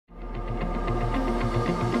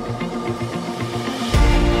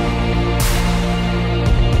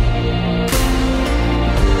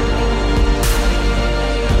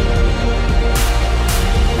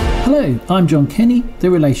Hello, I'm John Kenny, the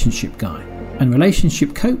Relationship Guy and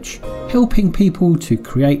Relationship Coach, helping people to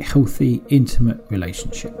create healthy, intimate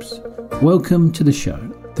relationships. Welcome to the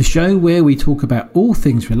show where we talk about all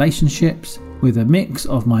things relationships with a mix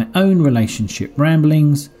of my own relationship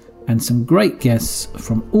ramblings and some great guests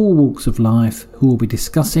from all walks of life who will be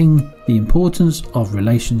discussing the importance of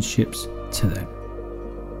relationships to them.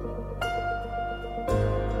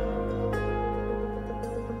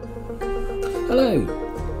 Hello.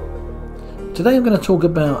 Today I'm going to talk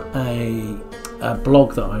about a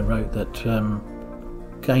blog that I wrote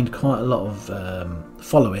that gained quite a lot of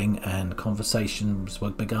following, and conversations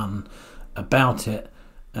were begun about it.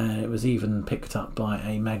 It was even picked up by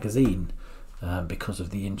a magazine because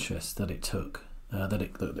of the interest that it took,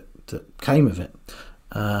 that came of it.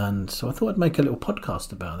 And so I thought I'd make a little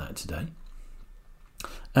podcast about that today.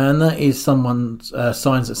 And that is signs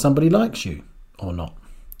that somebody likes you or not.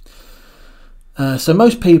 So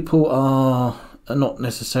most people are not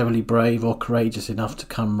necessarily brave or courageous enough to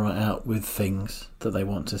come right out with things that they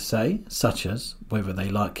want to say, such as whether they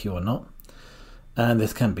like you or not. And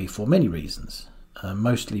this can be for many reasons,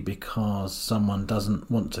 mostly because someone doesn't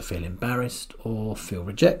want to feel embarrassed or feel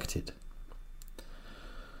rejected.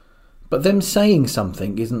 But them saying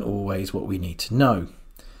something isn't always what we need to know.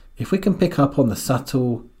 If we can pick up on the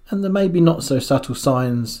subtle and the maybe not so subtle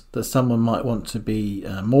signs that someone might want to be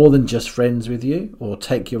more than just friends with you or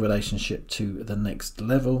take your relationship to the next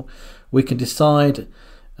level, we can decide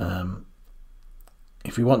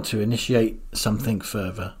if we want to initiate something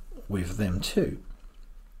further with them too.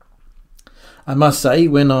 I must say,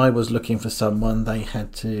 when I was looking for someone, they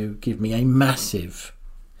had to give me a massive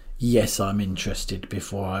yes, I'm interested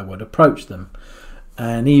before I would approach them.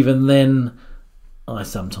 And even then, I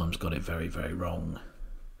sometimes got it very, very wrong.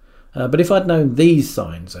 But if I'd known these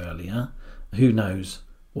signs earlier, who knows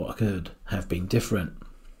what could have been different.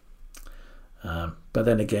 But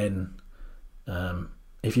then again,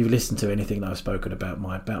 if you've listened to anything that I've spoken about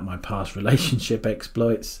my past relationship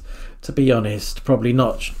exploits, to be honest, probably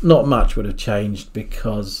not much would have changed,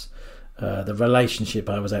 because the relationship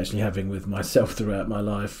I was actually having with myself throughout my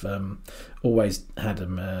life always had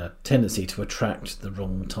a tendency to attract the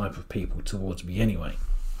wrong type of people towards me anyway.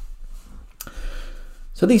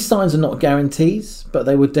 So these signs are not guarantees, but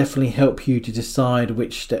they would definitely help you to decide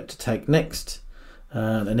which step to take next.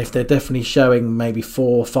 And if they're definitely showing maybe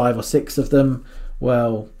 4, 5 or 6 of them,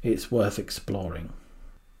 well, it's worth exploring.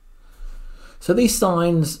 So these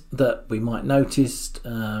signs that we might notice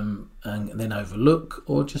and then overlook,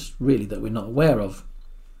 or just really that we're not aware of.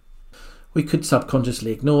 We could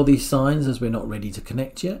subconsciously ignore these signs as we're not ready to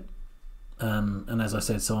connect yet. And as I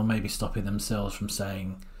said, someone may be stopping themselves from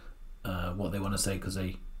saying what they want to say because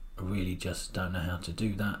they really just don't know how to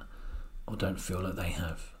do that, or don't feel that they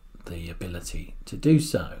have the ability to do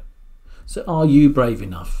so. So are you brave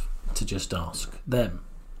enough to just ask them?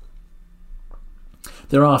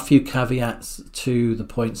 There are a few caveats to the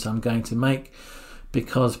points I'm going to make,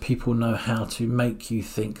 because people know how to make you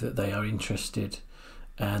think that they are interested,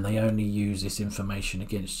 and they only use this information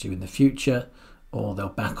against you in the future, or they'll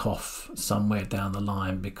back off somewhere down the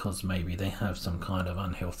line because maybe they have some kind of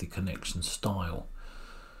unhealthy connection style.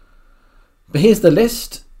 But here's the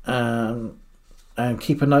list, and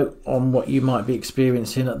keep a note on what you might be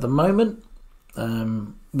experiencing at the moment.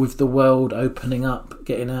 With the world opening up,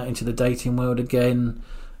 getting out into the dating world again,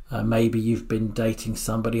 maybe you've been dating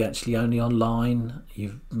somebody actually only online.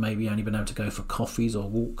 You've maybe only been able to go for coffees or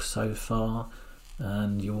walks so far,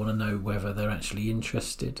 and you want to know whether they're actually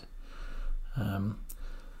interested.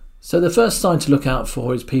 So the first sign to look out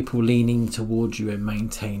for is people leaning towards you and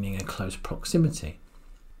maintaining a close proximity.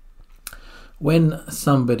 When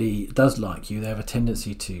somebody does like you, they have a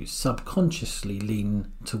tendency to subconsciously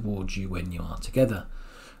lean towards you when you are together.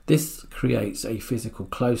 This creates a physical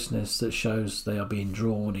closeness that shows they are being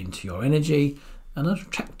drawn into your energy and are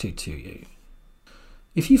attracted to you.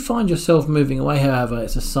 If you find yourself moving away, however,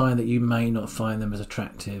 it's a sign that you may not find them as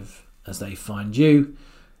attractive as they find you,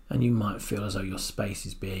 and you might feel as though your space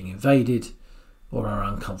is being invaded or are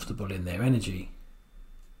uncomfortable in their energy.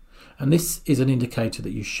 And this is an indicator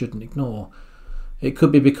that you shouldn't ignore. It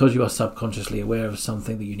could be because you are subconsciously aware of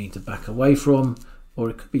something that you need to back away from, or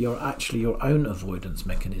it could be your own avoidance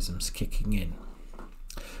mechanisms kicking in.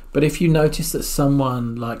 But if you notice that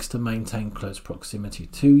someone likes to maintain close proximity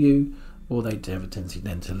to you, or they have a tendency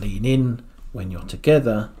then to lean in when you're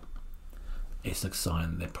together, it's a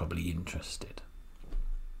sign they're probably interested.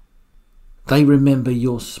 They remember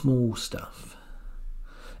your small stuff.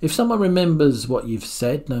 If someone remembers what you've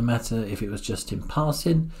said, no matter if it was just in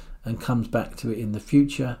passing, and comes back to it in the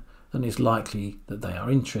future, then it's likely that they are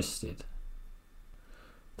interested.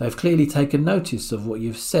 They've clearly taken notice of what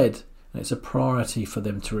you've said, and it's a priority for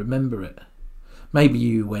them to remember it. Maybe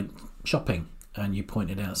you went shopping and you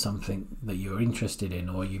pointed out something that you were interested in,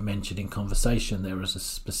 or you mentioned in conversation there was a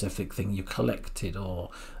specific thing you collected or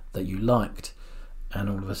that you liked, and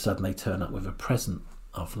all of a sudden they turn up with a present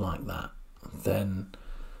of like that. Then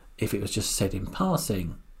if it was just said in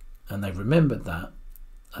passing and they've remembered that,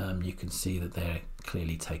 you can see that they're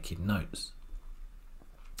clearly taking notes.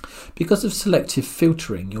 Because of selective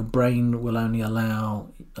filtering, your brain will only allow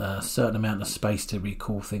a certain amount of space to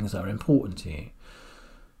recall things that are important to you.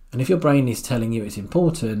 And if your brain is telling you it's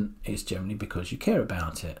important, it's generally because you care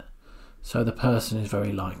about it. So the person is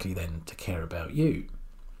very likely then to care about you.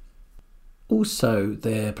 Also,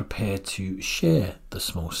 they're prepared to share the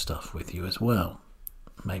small stuff with you as well.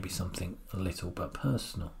 Maybe something little but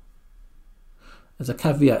personal. There's a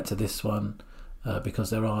caveat to this one, because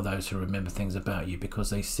there are those who remember things about you because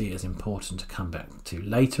they see it as important to come back to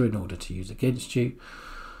later in order to use against you.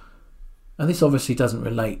 And this obviously doesn't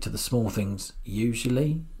relate to the small things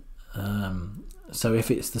usually. So if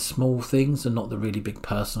it's the small things and not the really big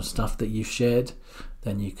personal stuff that you've shared,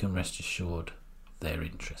 then you can rest assured they're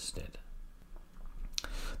interested.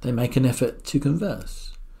 They make an effort to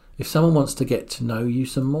converse. If someone wants to get to know you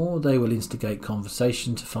some more, they will instigate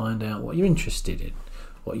conversation to find out what you're interested in,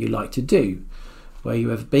 what you like to do, where you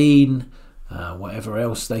have been, whatever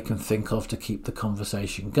else they can think of to keep the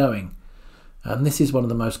conversation going. And this is one of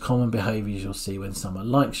the most common behaviours you'll see when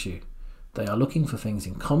someone likes you. They are looking for things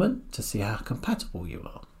in common to see how compatible you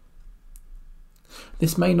are.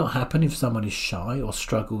 This may not happen if someone is shy or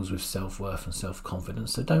struggles with self-worth and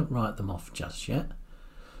self-confidence, so don't write them off just yet,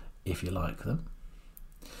 if you like them.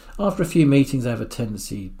 After a few meetings, they have a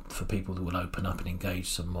tendency for people who will open up and engage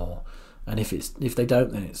some more. And if they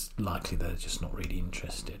don't, then it's likely they're just not really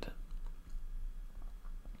interested.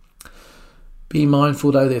 Be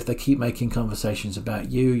mindful though that if they keep making conversations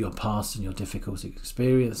about you, your past and your difficult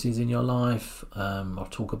experiences in your life, or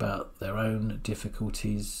talk about their own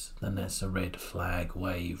difficulties, then there's a red flag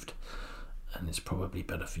waved and it's probably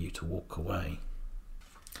better for you to walk away.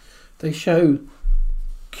 They show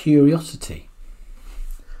curiosity.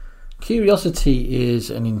 Curiosity is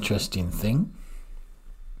an interesting thing.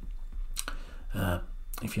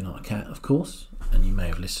 If you're not a cat, of course, and you may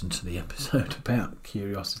have listened to the episode about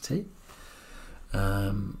curiosity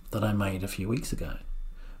that I made a few weeks ago.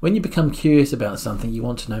 When you become curious about something, you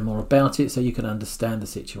want to know more about it so you can understand the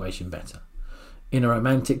situation better. In a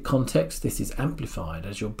romantic context, this is amplified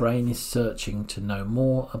as your brain is searching to know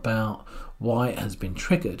more about why it has been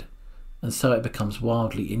triggered, and so it becomes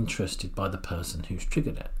wildly interested by the person who's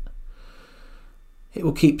triggered it. It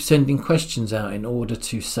will keep sending questions out in order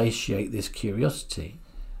to satiate this curiosity.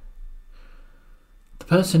 The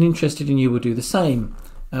person interested in you will do the same,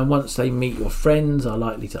 and once they meet your friends, are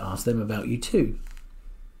likely to ask them about you too.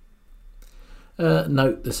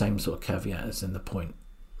 Note the same sort of caveat as in the point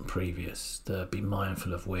previous. Be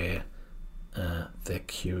mindful of where their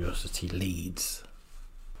curiosity leads.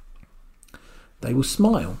 They will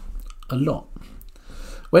smile a lot.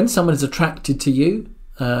 When someone is attracted to you,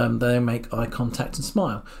 they make eye contact and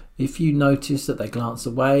smile. If you notice that they glance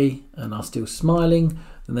away and are still smiling,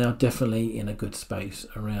 then they are definitely in a good space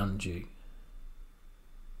around you.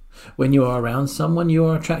 When you are around someone you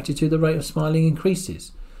are attracted to, the rate of smiling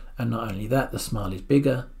increases. And not only that, the smile is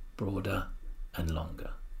bigger, broader and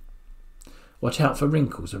longer. Watch out for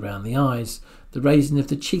wrinkles around the eyes, the raising of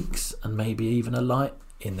the cheeks and maybe even a light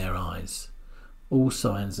in their eyes. All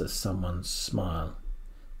signs that someone's smile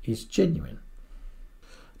is genuine.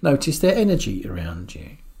 Notice their energy around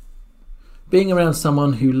you. Being around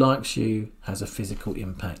someone who likes you has a physical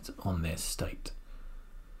impact on their state.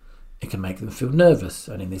 It can make them feel nervous,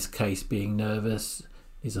 and in this case being nervous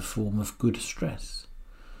is a form of good stress.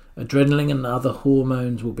 Adrenaline and other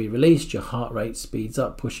hormones will be released, your heart rate speeds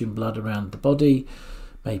up, pushing blood around the body,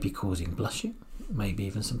 maybe causing blushing, maybe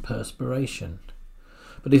even some perspiration.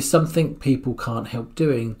 But it's something people can't help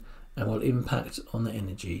doing and will impact on the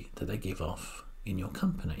energy that they give off in your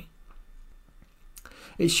company.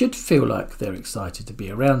 It should feel like they're excited to be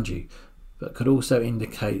around you, but could also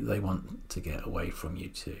indicate they want to get away from you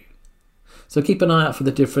too. So keep an eye out for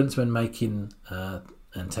the difference when making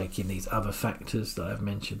and taking these other factors that I've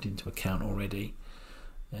mentioned into account already.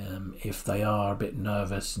 If they are a bit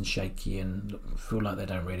nervous and shaky and feel like they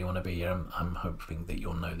don't really want to be here, I'm hoping that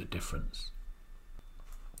you'll know the difference.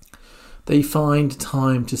 They find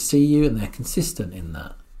time to see you and they're consistent in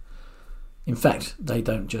that. In fact, they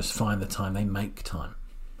don't just find the time, they make time.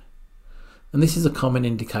 And this is a common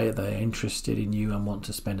indicator they are interested in you and want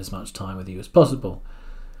to spend as much time with you as possible.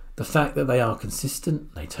 The fact that they are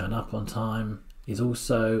consistent, they turn up on time, is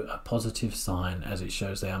also a positive sign, as it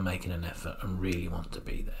shows they are making an effort and really want to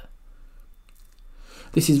be there.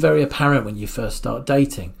 This is very apparent when you first start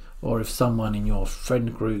dating, or if someone in your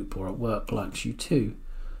friend group or at work likes you too.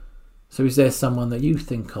 So is there someone that you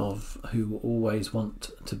think of who always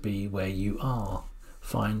wants to be where you are,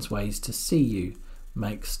 finds ways to see you,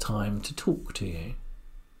 makes time to talk to you?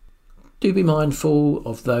 Do be mindful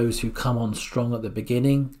of those who come on strong at the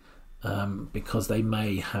beginning, because they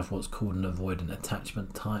may have what's called an avoidant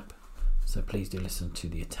attachment type. So please do listen to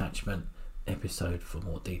the attachment episode for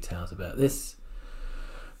more details about this.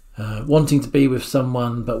 Wanting to be with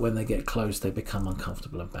someone, but when they get close they become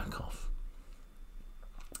uncomfortable and back off.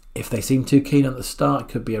 If they seem too keen at the start, it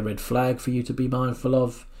could be a red flag for you to be mindful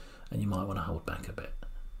of, and you might want to hold back a bit.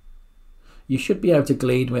 You should be able to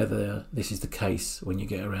glean whether this is the case when you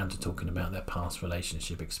get around to talking about their past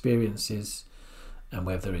relationship experiences, and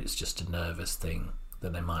whether it's just a nervous thing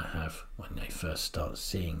that they might have when they first start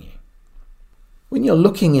seeing you. When you're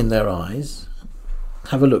looking in their eyes,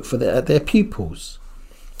 have a look at their pupils.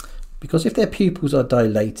 Because if their pupils are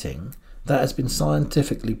dilating, that has been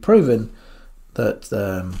scientifically proven that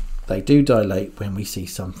they do dilate when we see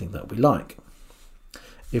something that we like.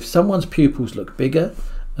 If someone's pupils look bigger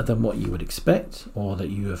than what you would expect, or that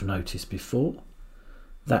you have noticed before,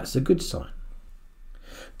 that's a good sign.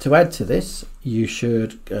 To add to this, you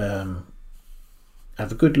should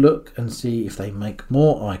have a good look and see if they make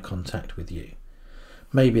more eye contact with you.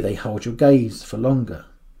 Maybe they hold your gaze for longer.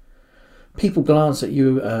 People glance at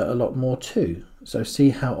you a lot more too, so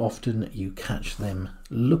see how often you catch them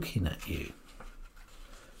looking at you.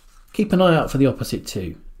 Keep an eye out for the opposite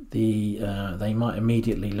too. They might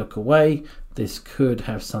immediately look away. This could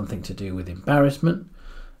have something to do with embarrassment,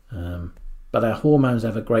 but our hormones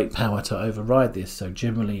have a great power to override this. So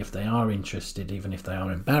generally, if they are interested, even if they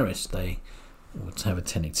are embarrassed, they would have a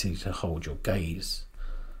tendency to hold your gaze.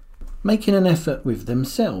 Making an effort with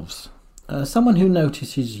themselves. Someone who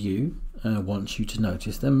notices you wants you to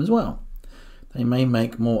notice them as well. They may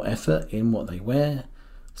make more effort in what they wear,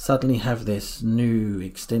 suddenly have this new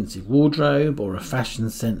extensive wardrobe or a fashion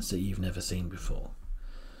sense that you've never seen before.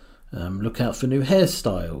 Look out for new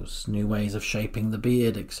hairstyles, new ways of shaping the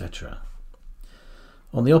beard, etc.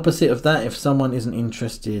 On the opposite of that, if someone isn't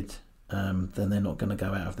interested, then they're not going to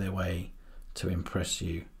go out of their way to impress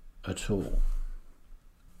you at all.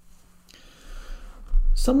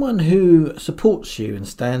 Someone who supports you and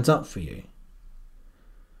stands up for you.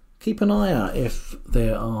 Keep an eye out if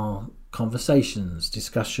there are conversations,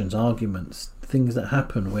 discussions, arguments, things that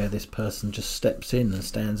happen where this person just steps in and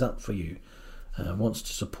stands up for you, wants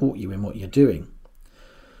to support you in what you're doing.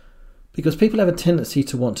 Because people have a tendency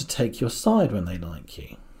to want to take your side when they like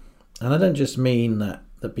you. And I don't just mean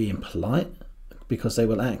that being polite, because they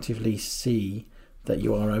will actively see that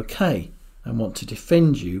you are okay and want to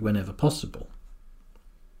defend you whenever possible.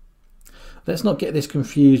 Let's not get this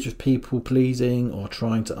confused with people pleasing or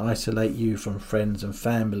trying to isolate you from friends and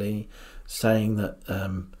family, saying that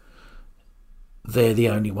they're the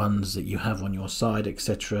only ones that you have on your side,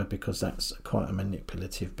 etc., because that's quite a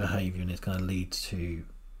manipulative behaviour and it's going to lead to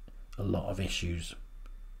a lot of issues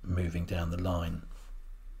moving down the line.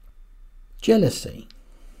 Jealousy.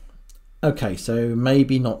 Okay, so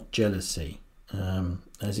maybe not jealousy,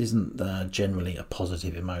 as isn't generally a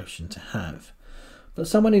positive emotion to have. But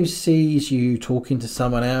someone who sees you talking to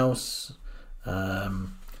someone else,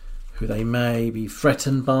 who they may be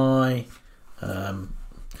threatened by,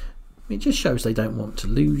 it just shows they don't want to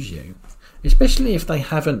lose you, especially if they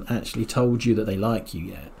haven't actually told you that they like you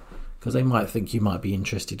yet, because they might think you might be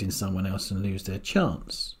interested in someone else and lose their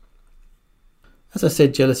chance. As I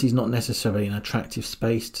said, jealousy is not necessarily an attractive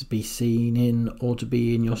space to be seen in or to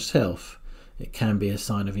be in yourself. It can be a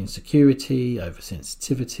sign of insecurity,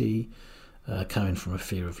 oversensitivity, coming from a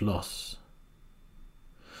fear of loss.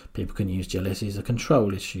 People can use jealousy as a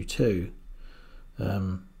control issue too.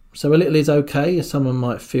 So a little is okay, as someone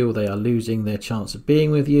might feel they are losing their chance of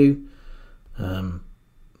being with you,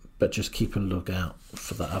 but just keep a lookout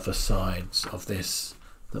for the other sides of this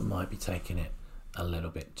that might be taking it a little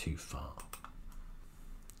bit too far.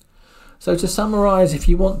 So to summarise, if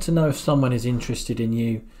you want to know if someone is interested in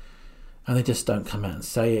you and they just don't come out and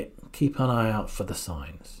say it, keep an eye out for the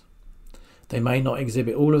signs. They may not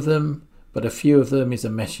exhibit all of them, but a few of them is a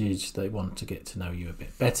message they want to get to know you a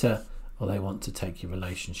bit better, or they want to take your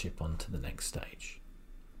relationship on to the next stage.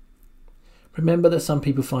 Remember that some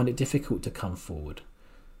people find it difficult to come forward.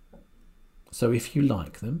 So if you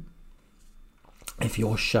like them, if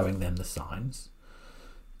you're showing them the signs,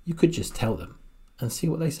 you could just tell them and see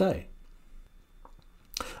what they say.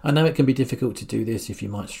 I know it can be difficult to do this if you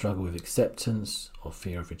might struggle with acceptance or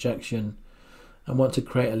fear of rejection, and want to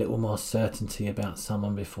create a little more certainty about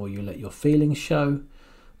someone before you let your feelings show,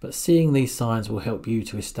 but seeing these signs will help you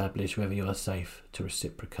to establish whether you are safe to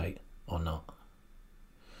reciprocate or not.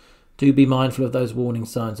 Do be mindful of those warning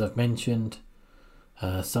signs I've mentioned.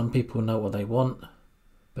 Some people know what they want,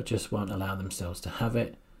 but just won't allow themselves to have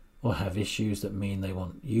it, or have issues that mean they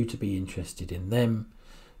want you to be interested in them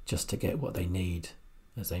just to get what they need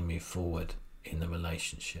as they move forward in the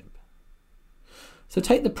relationship. So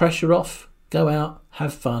take the pressure off, go out,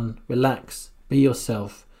 have fun, relax, be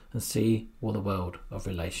yourself, and see where the world of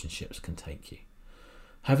relationships can take you.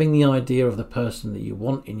 Having the idea of the person that you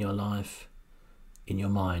want in your life in your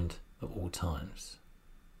mind at all times.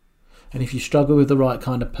 And if you struggle with the right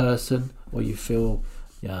kind of person, or you feel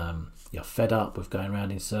you're fed up with going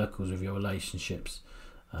around in circles with your relationships,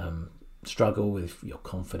 struggle with your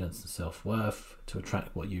confidence and self-worth to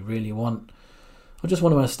attract what you really want, or just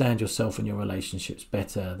want to understand yourself and your relationships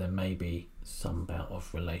better, then maybe some bout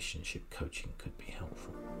of relationship coaching could be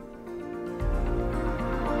helpful.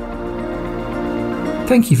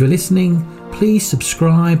 Thank you for listening. Please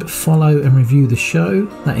subscribe, follow and review the show.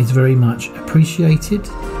 That is very much appreciated.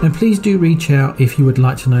 And please do reach out if you would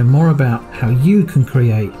like to know more about how you can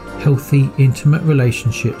create healthy, intimate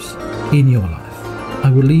relationships in your life.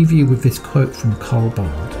 I will leave you with this quote from Carl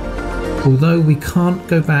Bard. Although we can't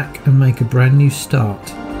go back and make a brand new start,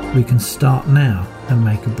 we can start now and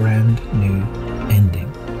make a brand new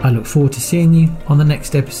ending. I look forward to seeing you on the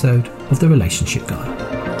next episode of The Relationship Guy.